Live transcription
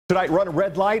Tonight, run a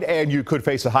red light and you could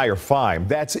face a higher fine.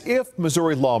 That's if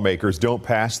Missouri lawmakers don't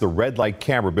pass the red light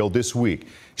camera bill this week.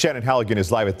 Shannon Halligan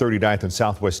is live at 39th and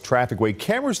Southwest Trafficway.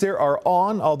 Cameras there are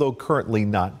on, although currently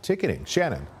not ticketing.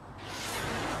 Shannon.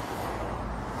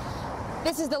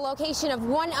 This is the location of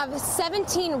one of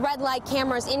 17 red light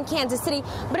cameras in Kansas City.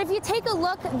 But if you take a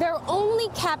look, they're only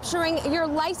capturing your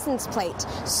license plate.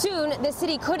 Soon, the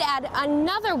city could add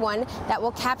another one that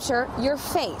will capture your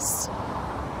face.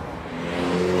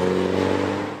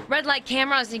 Red light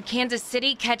cameras in Kansas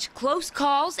City catch close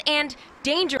calls and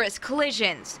dangerous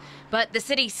collisions. But the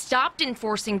city stopped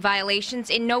enforcing violations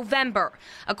in November.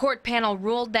 A court panel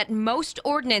ruled that most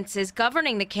ordinances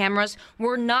governing the cameras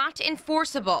were not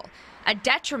enforceable, a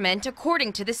detriment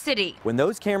according to the city. When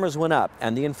those cameras went up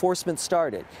and the enforcement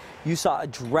started, you saw a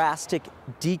drastic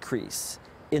decrease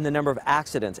in the number of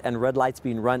accidents and red lights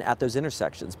being run at those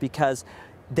intersections because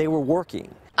they were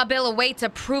working. A bill awaits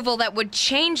approval that would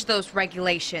change those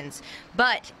regulations.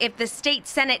 But if the state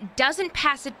Senate doesn't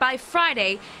pass it by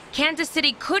Friday, Kansas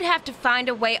City could have to find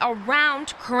a way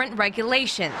around current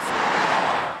regulations.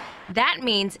 That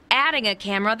means adding a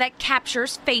camera that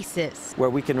captures faces. Where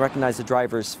we can recognize the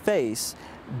driver's face,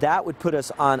 that would put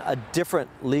us on a different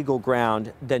legal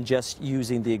ground than just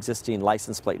using the existing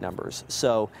license plate numbers.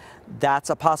 So that's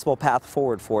a possible path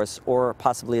forward for us, or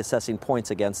possibly assessing points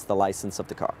against the license of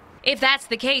the car. If that's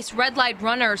the case, red light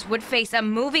runners would face a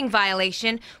moving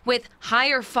violation with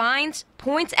higher fines,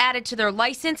 points added to their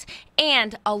license,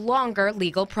 and a longer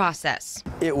legal process.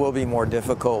 It will be more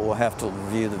difficult. We'll have to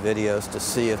review the videos to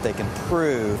see if they can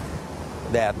prove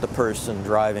that the person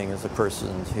driving is the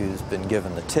person who's been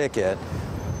given the ticket,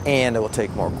 and it will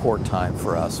take more court time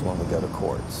for us when we go to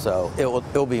court. So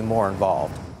it'll be more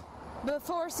involved.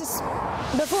 Before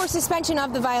suspension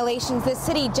of the violations, the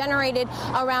city generated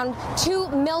around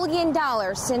 $2 million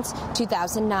since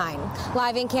 2009.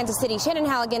 Live in Kansas City, Shannon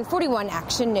Halligan, 41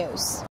 Action News.